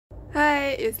Hi,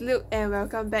 it's Luke and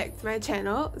welcome back to my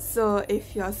channel. So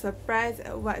if you're surprised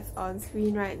at what's on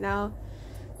screen right now,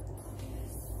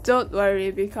 don't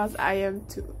worry because I am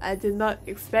too. I did not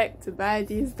expect to buy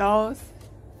these dolls,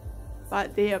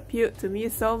 but they appealed to me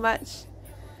so much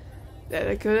that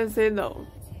I couldn't say no.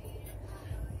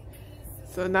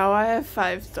 So now I have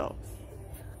 5 dolls.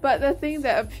 But the thing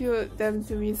that appealed them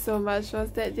to me so much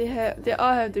was that they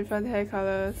all have different hair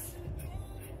colors.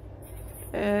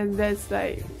 And that's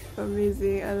like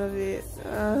amazing. I love it.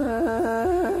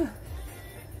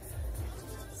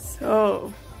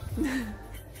 So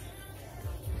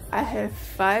I have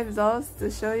 5 dolls to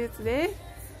show you today,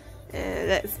 and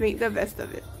let's make the best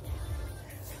of it.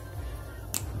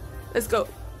 Let's go.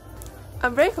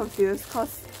 I'm very confused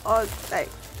because all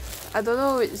I don't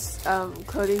know which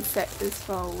clothing set is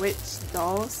for which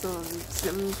doll, so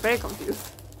I'm very confused.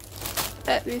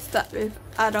 Let me start with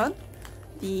Aaron,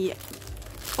 the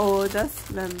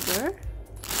oldest member.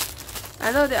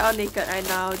 I know they're all naked right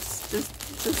now.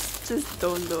 Just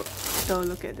don't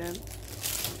look at them.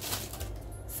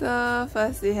 So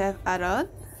first we have Aaron.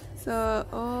 So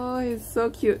oh, he's so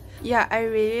cute. Yeah, I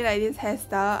really like this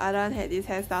hairstyle. Aaron had this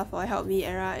hairstyle for Help Me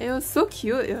era. It was so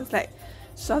cute. It was like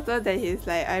shorter than his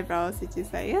like eyebrows, which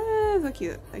is like yeah, so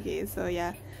cute. Okay, so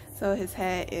yeah, so his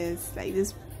hair is like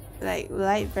this like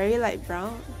very light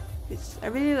brown, which I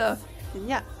really love. And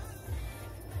yeah,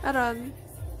 Aaron.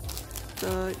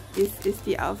 So this is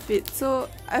the outfit. So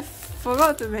I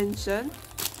forgot to mention,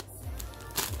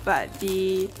 but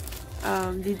the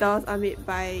dolls are made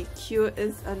by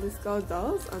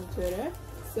cute_dolls on Twitter.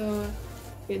 So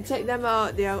you can check them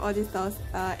out. They have all these dolls,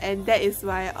 and that is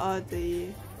why all the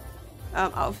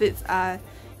outfits are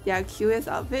their cutest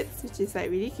outfits, which is like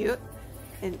really cute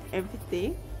and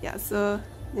everything. Yeah, so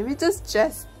let me just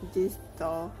dress this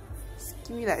doll. Just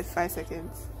give me like 5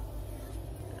 seconds.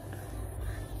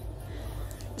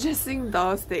 Dressing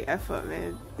dolls take effort,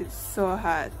 man. It's so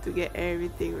hard to get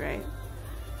everything right.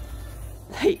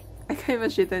 Like, I can't even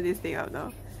straighten this thing out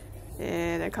now.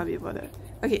 And I can't be bothered.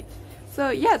 Okay, so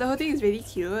yeah, the whole thing is really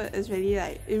cute. It's really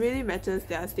like, it really matches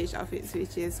their stage outfits,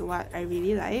 which is what I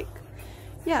really like.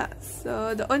 Yeah,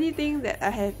 so the only thing that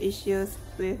I have issues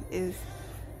with is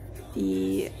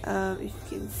the, if you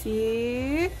can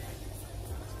see,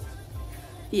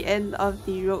 the end of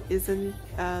the rope isn't,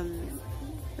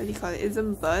 what do you call it,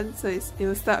 isn't burnt, so it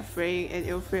will start fraying and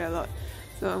it will fray a lot.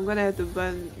 So I'm gonna have to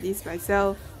burn these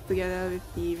myself together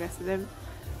with the rest of them.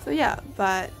 So yeah,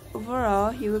 but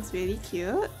overall he looks really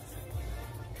cute.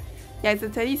 Yeah, it's a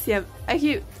 20cm. I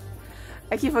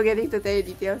keep forgetting to tell you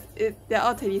details. They're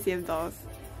all 20cm dolls.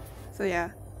 So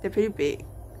yeah, they're pretty big.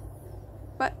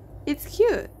 But it's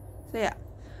cute. So yeah,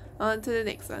 on to the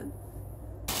next one.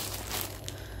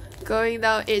 Going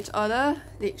down age order,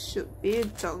 next should be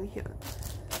Jonghyun.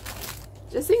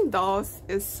 Dressing dolls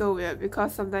is so weird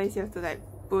because sometimes you have to like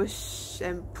push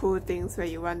and pull things where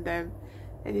you want them,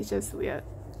 and it's just weird.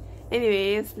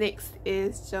 Anyways, next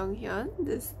is Jonghyun.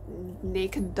 This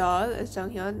naked doll is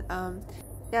Jonghyun.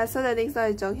 Yeah, so the next doll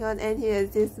is Jonghyun, and he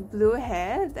has this blue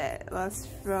hair that was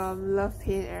from Love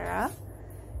Pain era,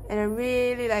 and I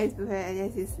really like his blue hair.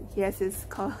 And he has his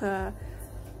combo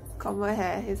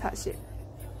hair, his heart shape.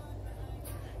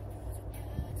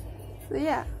 So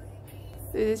yeah,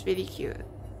 it is really cute.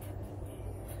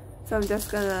 So I'm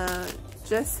just gonna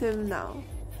dress him now.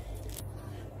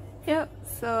 Yep,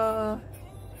 so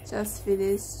just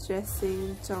finished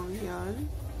dressing Jonghyun.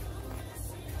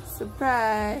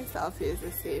 Surprise! The outfit is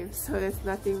the same, so there's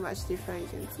nothing much different you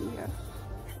can see here.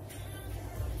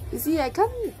 You see, I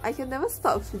can never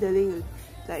stop fiddling with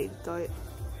like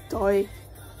Doi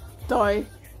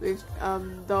with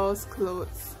doll's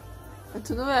clothes. I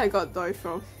don't know where I got Doi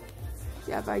from.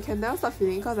 Yeah, but I can never stop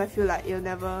fiddling because I feel like it'll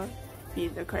never be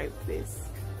in the correct place.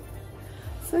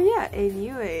 So yeah,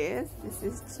 anyways, this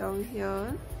is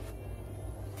Jonghyun.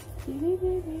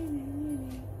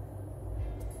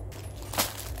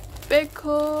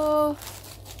 Baeko!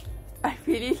 I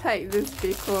really like this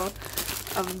Baeko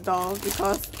doll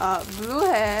because blue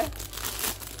hair.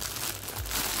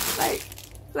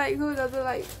 Like who doesn't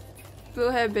like blue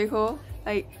hair Baeko?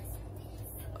 Like,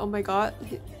 oh my god,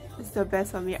 it's the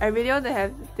best for me. I really want to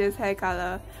have this hair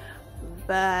color,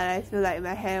 but I feel like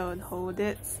my hair won't hold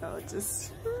it, so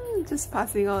just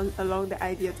passing along the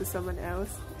idea to someone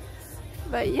else.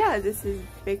 But yeah, this is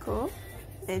Baeko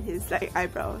and his like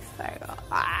eyebrows, like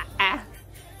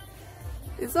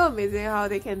It's so amazing how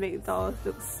they can make dolls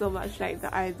look so much like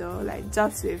the idol, like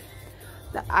just with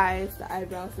the eyes, the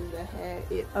eyebrows and the hair.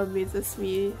 It amazes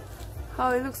me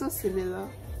how it looks so similar.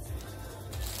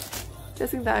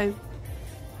 Dressing time.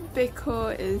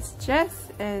 Beko is dress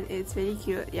and it's really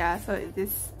cute. Yeah, so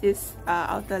this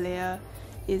outer layer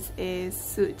is a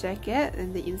suit jacket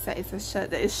and the inside is a shirt.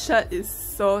 The shirt is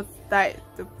so tight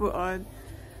to put on.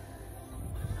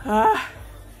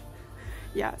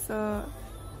 Yeah, so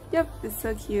yep, it's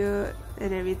so cute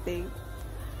and everything.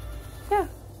 Yeah,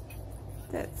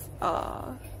 that's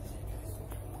all.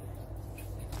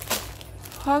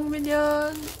 Hwang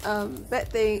Min-hyun, bad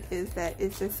thing is that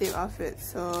it's the same outfit,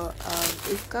 so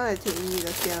it's gonna take me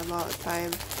the same amount of time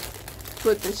to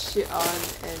put the shit on,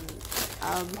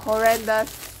 and horrendous.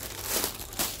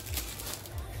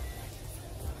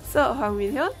 So Hwang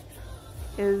Min-hyun,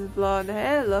 his blonde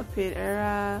hair, Love Pain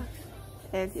era,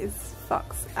 and his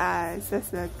fox eyes. That's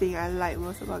the thing I like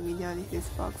most about Min-hyun, is his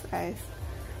fox eyes.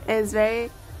 And it's very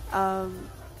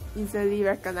easily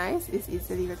recognized. It's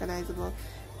easily recognizable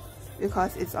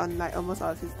because it's on like almost all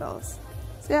of his dolls.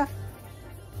 So yeah,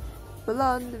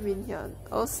 blonde Min-hyun,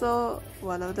 also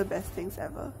one of the best things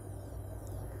ever.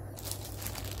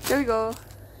 Here we go.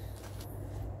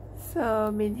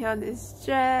 So Min-hyun is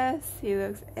dressed. He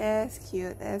looks as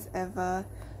cute as ever.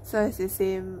 So it's the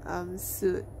same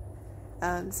suit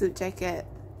jacket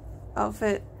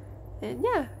outfit, and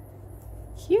yeah,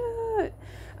 cute.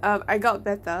 I got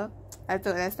better. I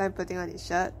took less time putting on his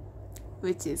shirt,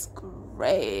 which is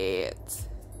great.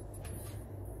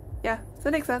 Yeah, so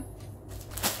next one.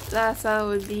 Last one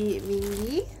would be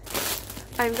Mingi.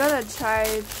 I'm gonna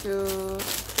try to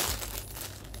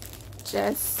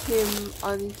dress him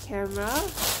on camera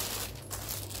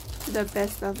to the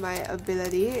best of my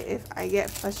ability. If I get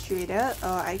frustrated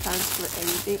or I can't put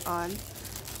anything on,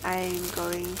 I'm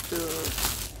going to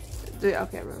do it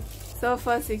off camera. So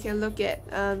first you can look at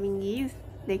Mingi's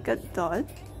naked doll.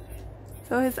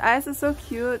 So his eyes are so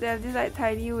cute. They have this like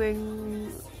tiny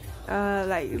wing,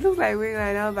 like it looks like wing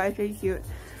liner, but it's really cute.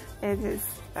 And his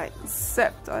like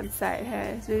swept on side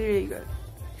hair. It's really good.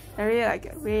 I really like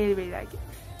it. Really like it.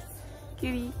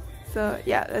 Cutie. So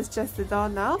yeah, that's just the doll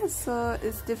now. So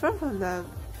it's different from the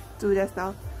two just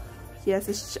now. He has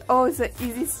a oh, it's an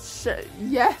easy shirt.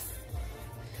 Yes,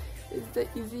 it's the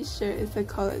easy shirt. It's a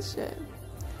collared shirt.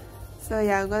 So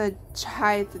yeah, I'm gonna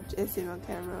try to dress him on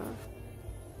camera.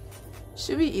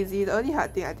 Should be easy. The only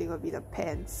hard thing I think will be the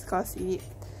pants, cause you need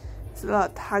there's a lot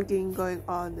of tugging going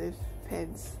on with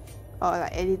pants or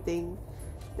like anything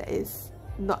that is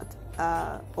not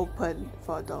open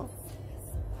for a doll.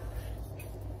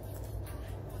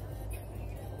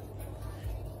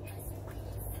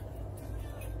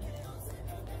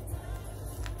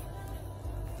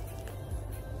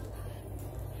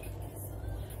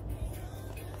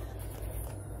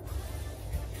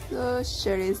 So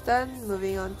shirt is done,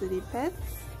 moving on to the pants.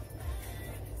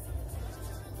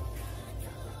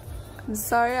 I'm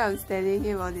sorry I'm standing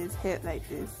him on his head like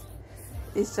this.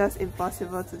 It's just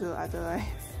impossible to do otherwise.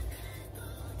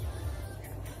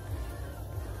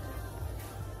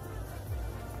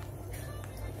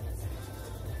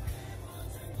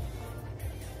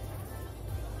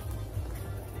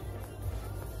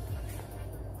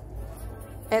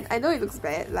 And I know it looks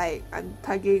bad, like I'm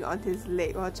tugging on his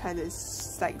leg while trying to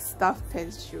like stuff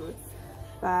pants through.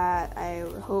 But I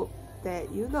hope that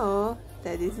you know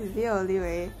that this is the only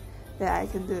way that I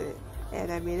can do it. And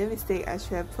I made a mistake. I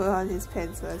should have put on his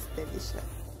pants first, then his shirt.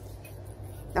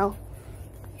 No.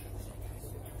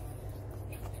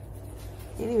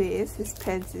 Anyways, his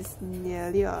pants is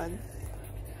nearly on.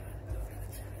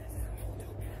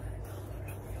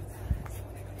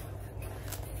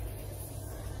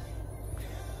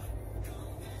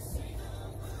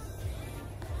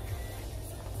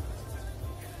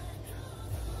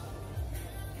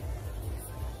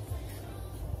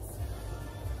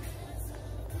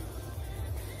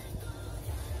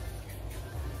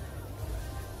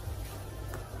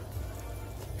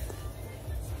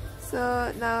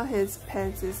 So now his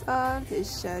pants is on,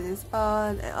 his shirt is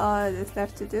on, and all that's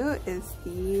left to do is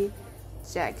the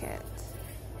jacket.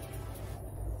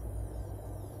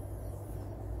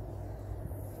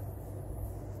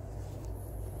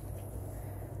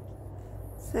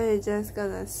 So you're just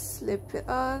gonna slip it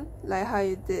on like how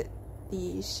you did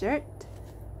the shirt.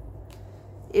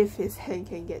 If his hand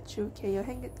can get through. Can your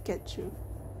hand get through?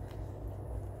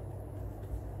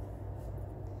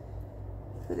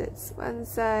 So that's one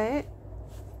side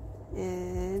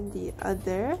and the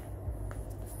other.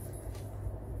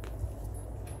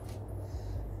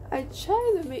 I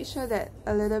try to make sure that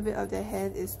a little bit of the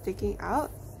hand is sticking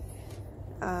out,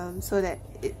 so that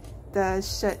the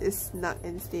shirt is snug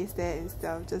and stays there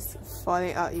instead of just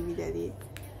falling out immediately.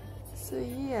 So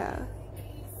yeah.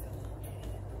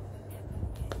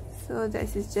 So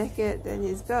that's his jacket, then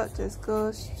his belt just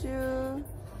goes through.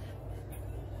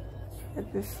 I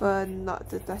prefer not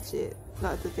to touch it,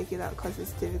 not to take it out because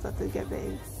it's difficult to get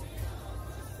bangs.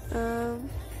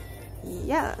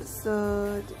 Yeah,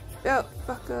 so the belt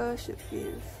buckle should be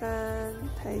in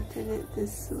front, tighten it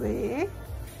this way.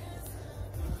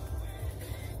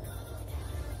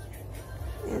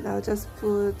 And I'll just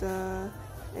pull the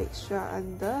extra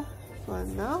under for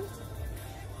now.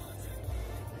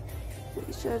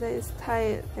 Make sure that it's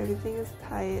tight, everything is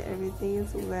tight, everything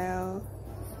is well.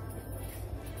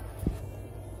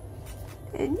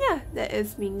 And yeah, that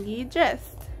is Mingy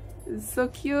dressed. It's so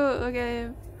cute, look at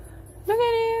him. Look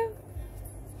at him!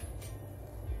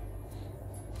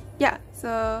 Yeah,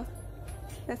 so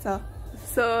that's all.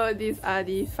 So these are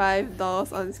the 5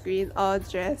 dolls on screen, all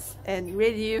dressed and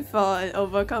ready for an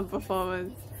overcome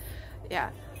performance.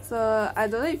 Yeah, so I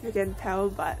don't know if you can tell,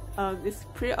 but it's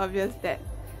pretty obvious that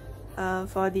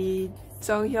for the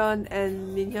Jonghyun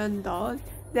and Minhyun dolls,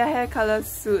 their hair colors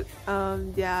suit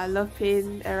their Love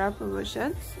Pain era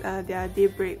promotions, their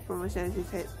Daybreak promotions,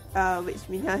 which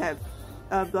Minhyun had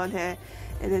blonde hair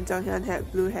and then Jonghyun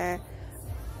had blue hair.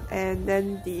 And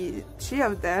then the 3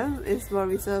 of them is more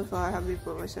recent for Harmony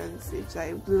promotions, which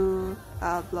like blue,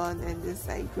 blonde, and this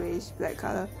like greyish black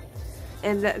color.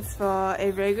 And that's for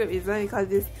a very good reason, because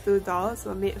these 2 dolls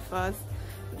were made first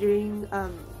during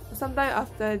sometime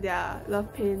after their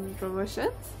Love Pain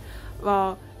promotions,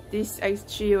 while these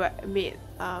X3 were made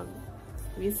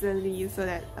recently, so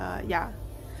that yeah.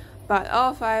 But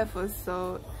all 5 were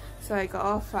sold, so I got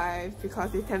all 5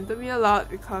 because they tempted me a lot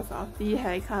because of the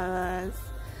hair colors.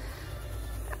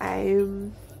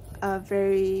 I'm a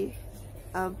very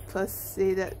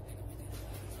persuaded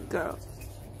girl.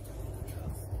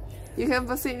 You can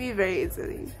persuade me very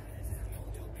easily,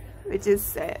 which is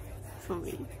sad for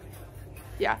me.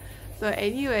 Yeah, so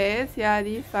anyways, here are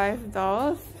the 5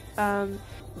 dolls.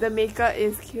 The maker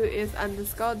is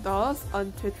cuteist_dolls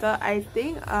on Twitter, I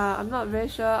think. I'm not very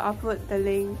sure. I'll put the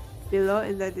link below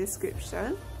in the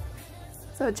description,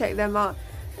 so check them out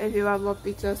if you want more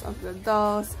pictures of the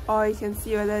dolls, or you can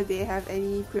see whether they have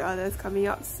any pre-orders coming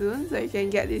up soon, so you can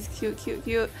get these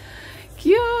cute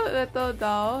little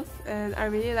dolls. And I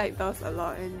really like dolls a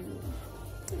lot, and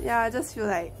yeah, I just feel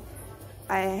like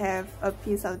I have a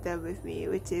piece of them with me,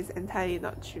 which is entirely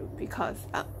not true because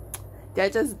they're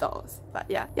just dolls. But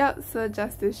yeah, so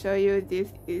just to show you, this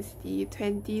is the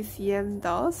 20 cm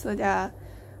dolls, so they're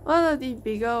one of the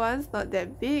bigger ones, not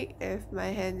that big. If my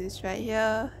hand is right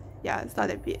here, yeah, it's not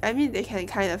that big. I mean, they can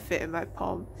kind of fit in my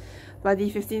palm, but the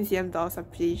 15 cm dolls are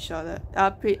pretty shorter,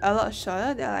 a lot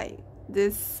shorter. They're like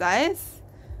this size,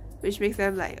 which makes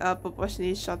them like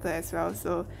proportionally shorter as well.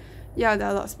 So yeah, they're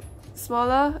a lot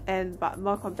smaller but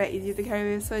more compact, easy to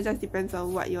carry with. So it just depends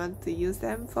on what you want to use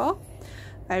them for.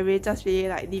 I really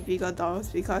like the bigger dolls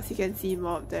because you can see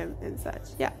more of them and such.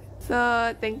 Yeah.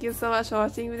 So thank you so much for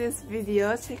watching this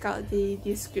video. Check out the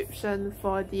description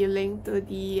for the link to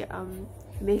the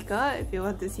maker if you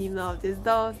want to see more of these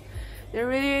dolls. They're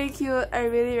really cute. I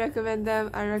really recommend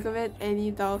them. I recommend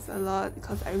any dolls a lot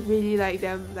because I really like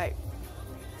them like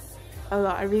a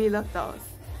lot. I really love dolls.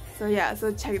 So yeah,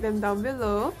 so check them down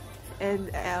below,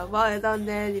 and while you're down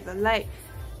there, leave a like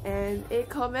and a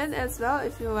comment as well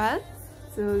if you want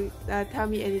to tell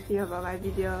me anything about my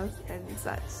videos and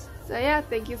such. So yeah,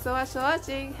 thank you so much for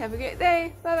watching. Have a great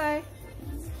day. Bye bye.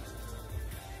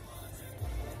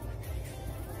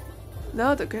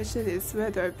 Now the question is,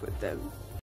 where do I put them?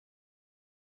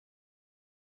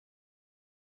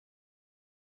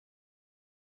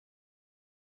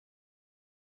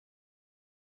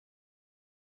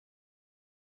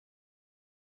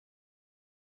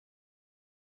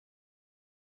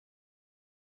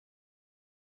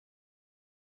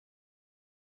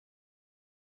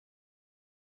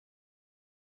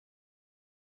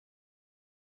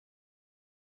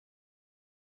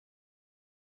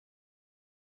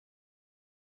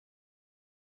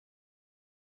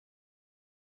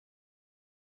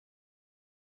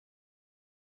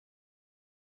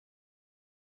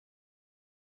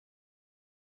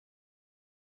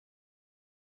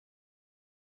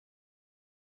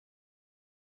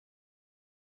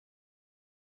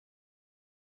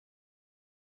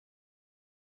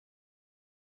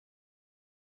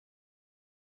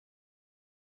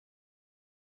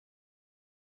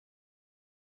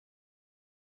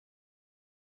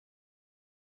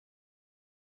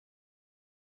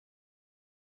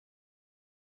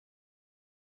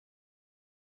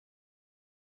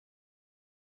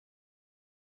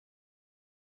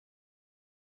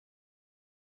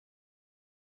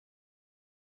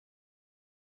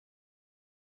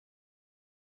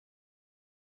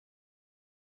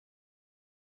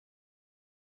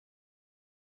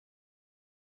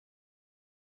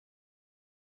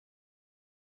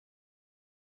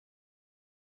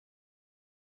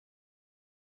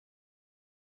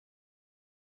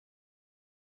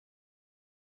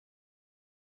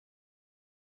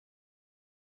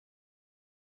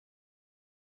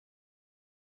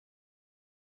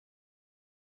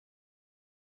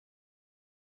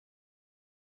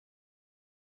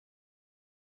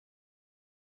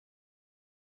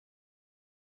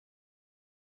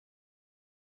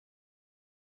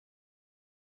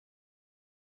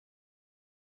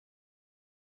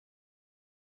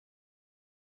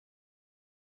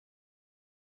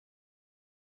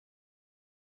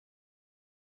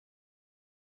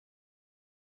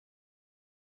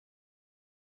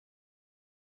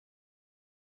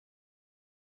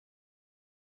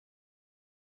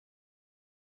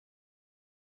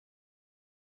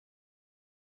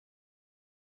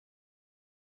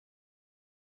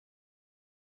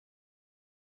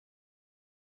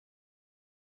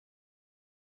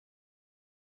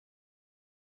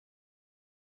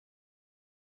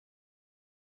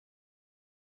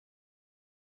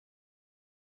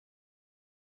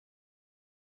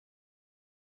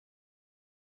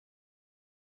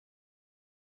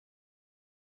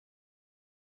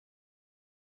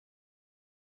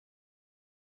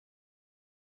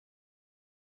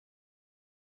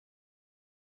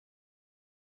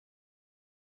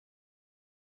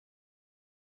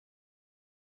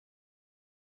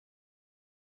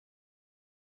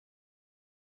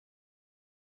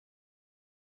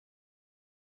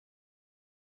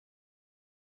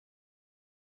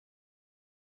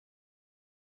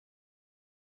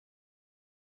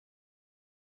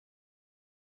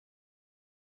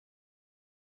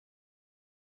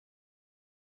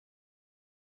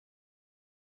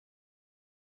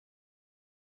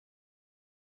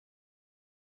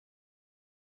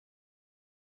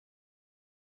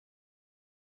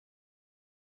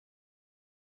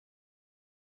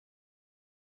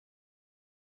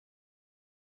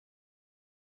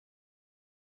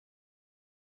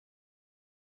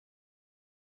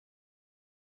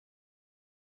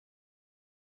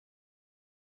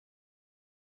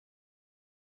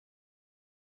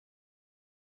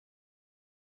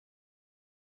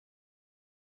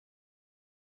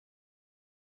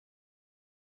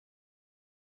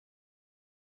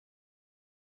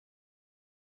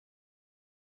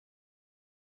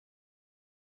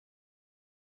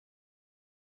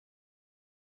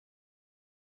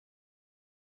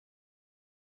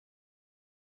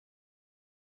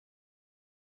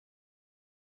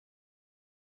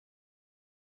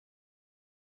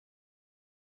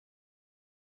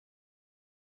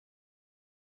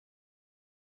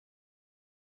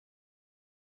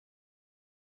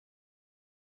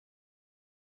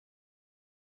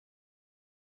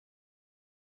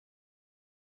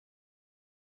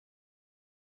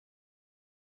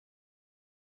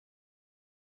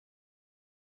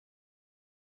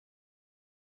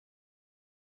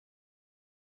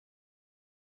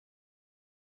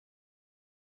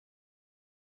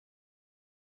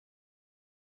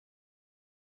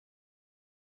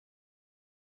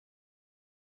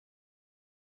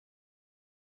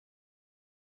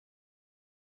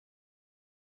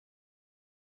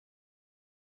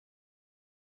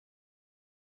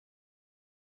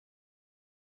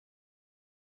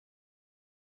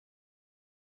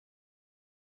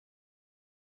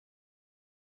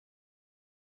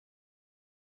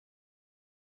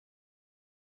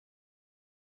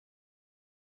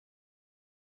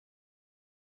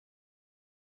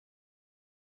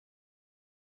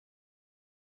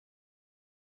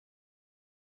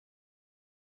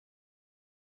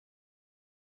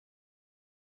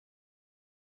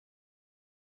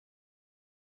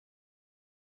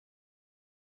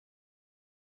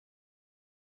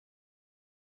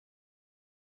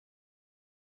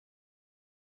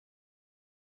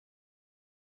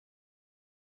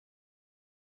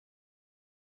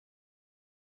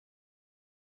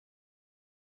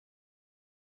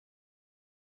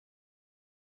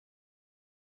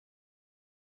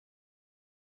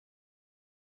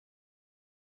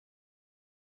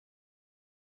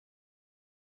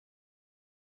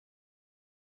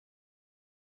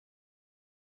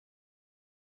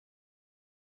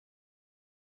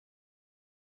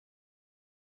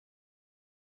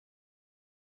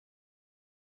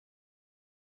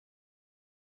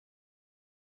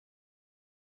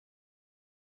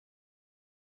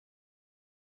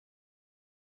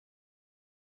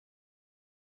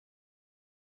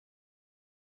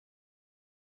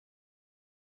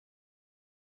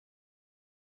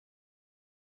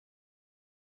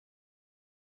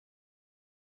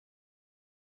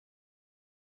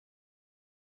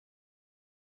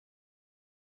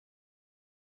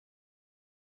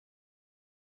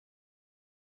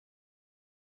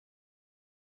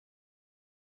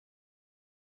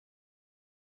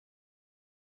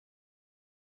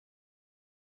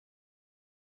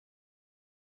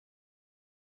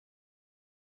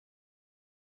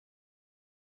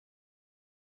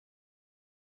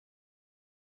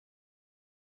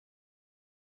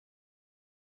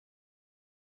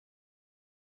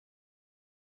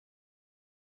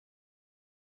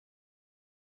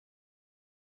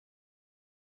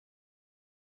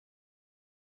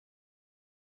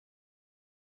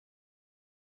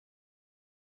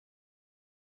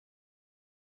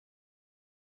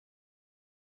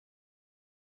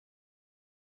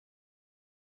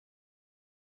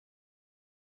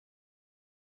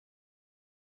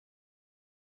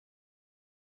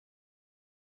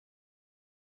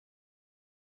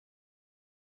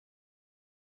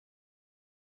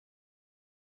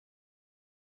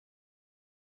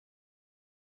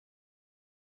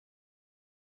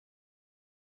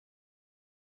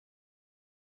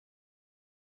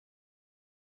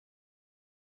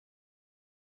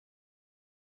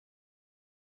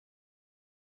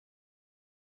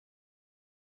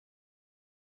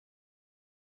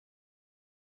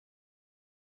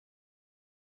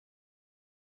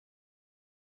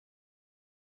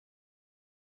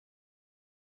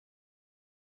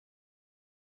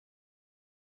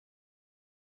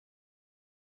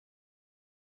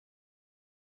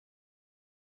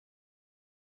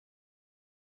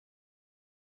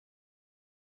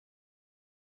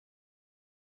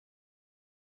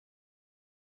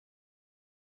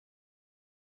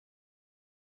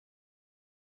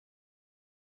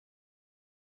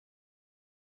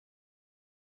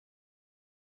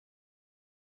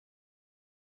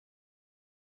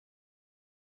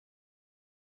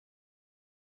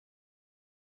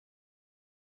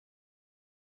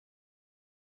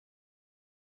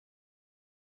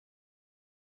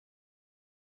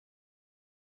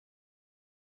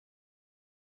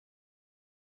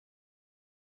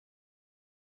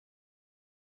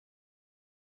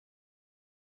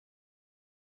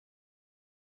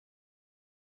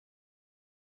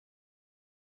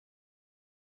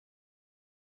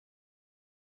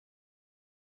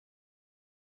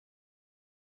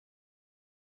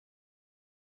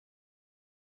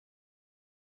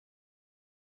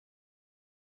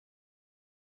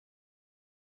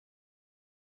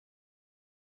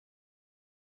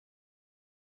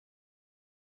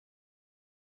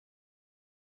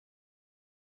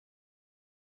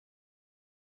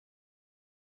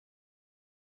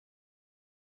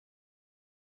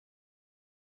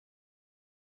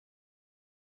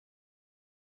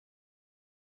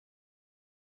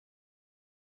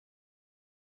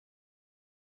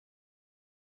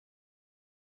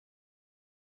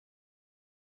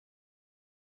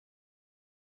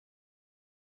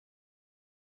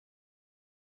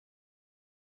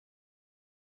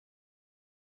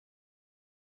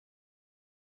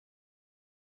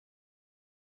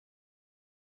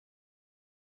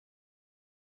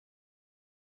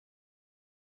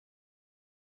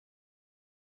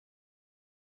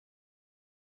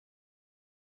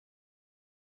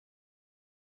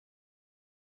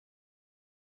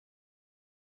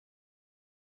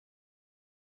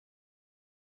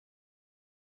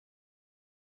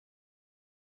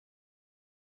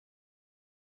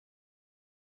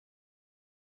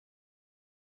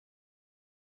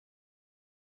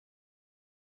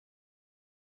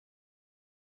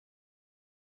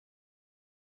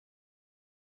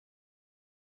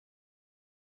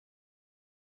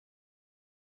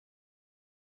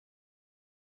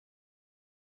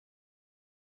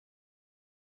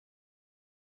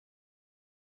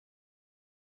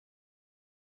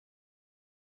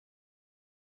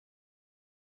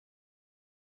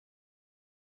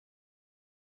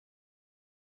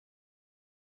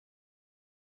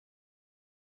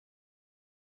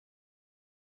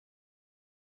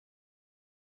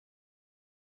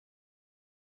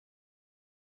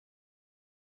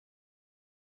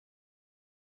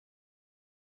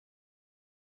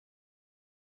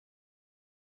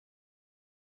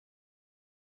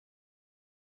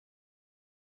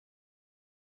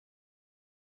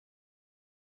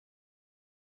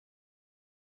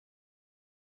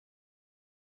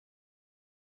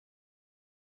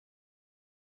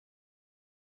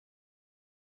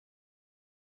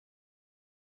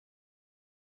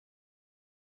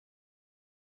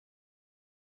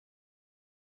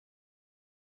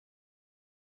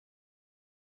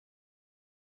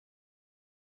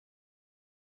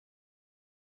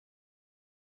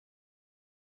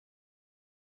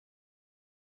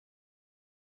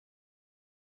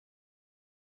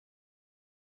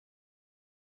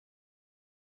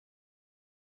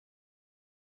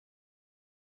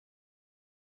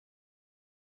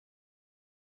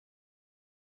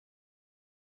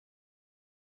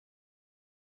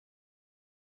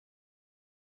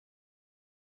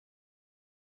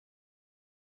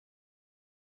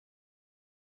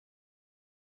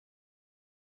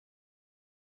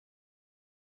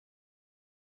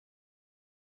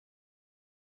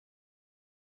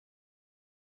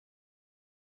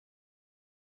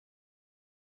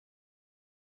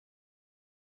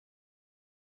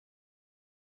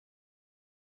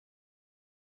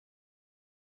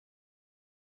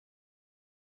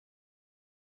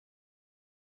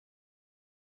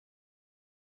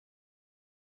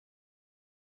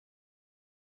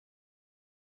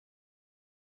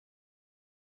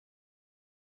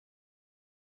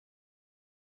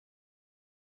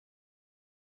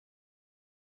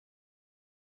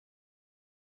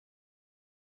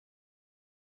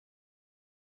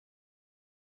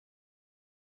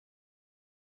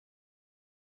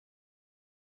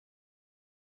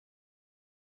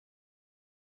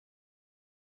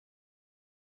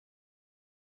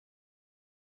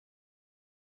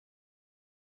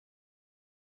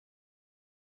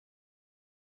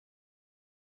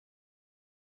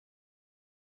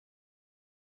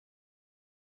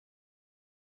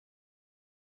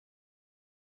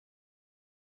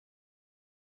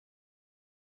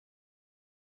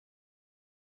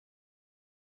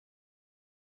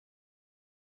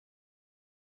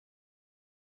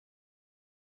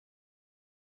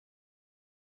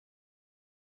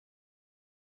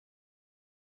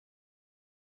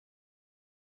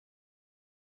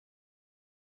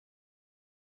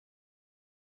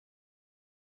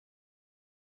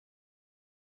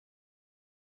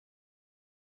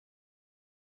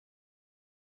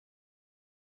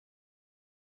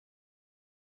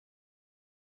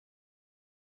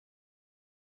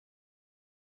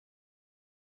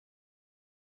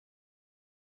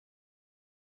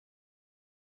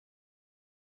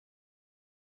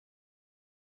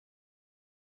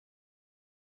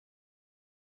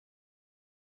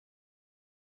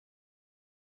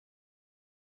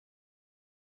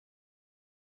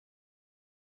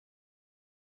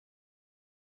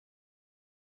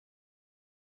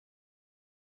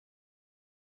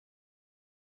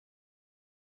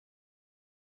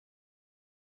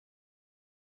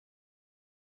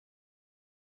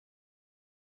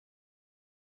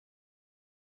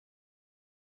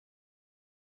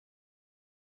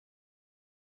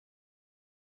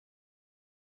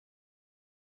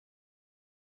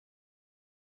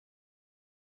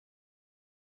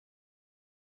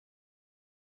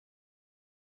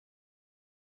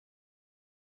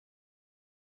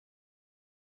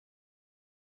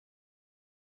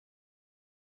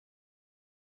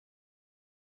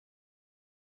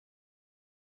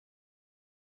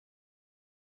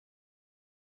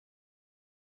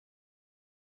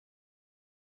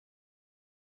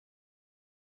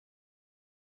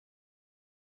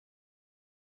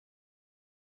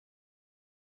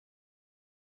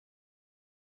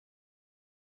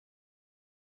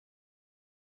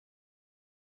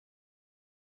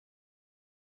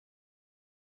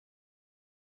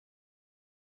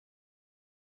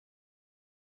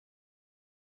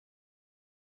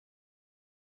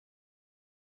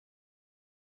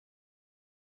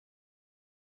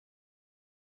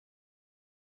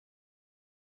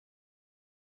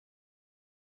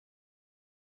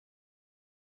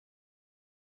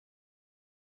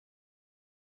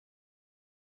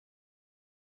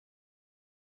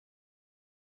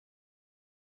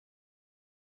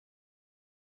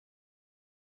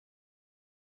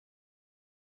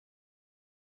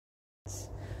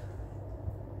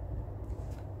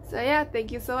 So yeah,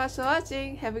 thank you so much for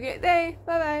watching. Have a great day.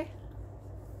 Bye bye.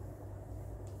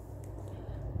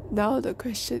 Now the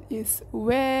question is,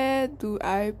 where do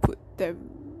I put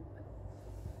them?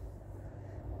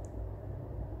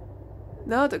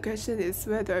 Now the question is,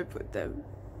 where do I put them?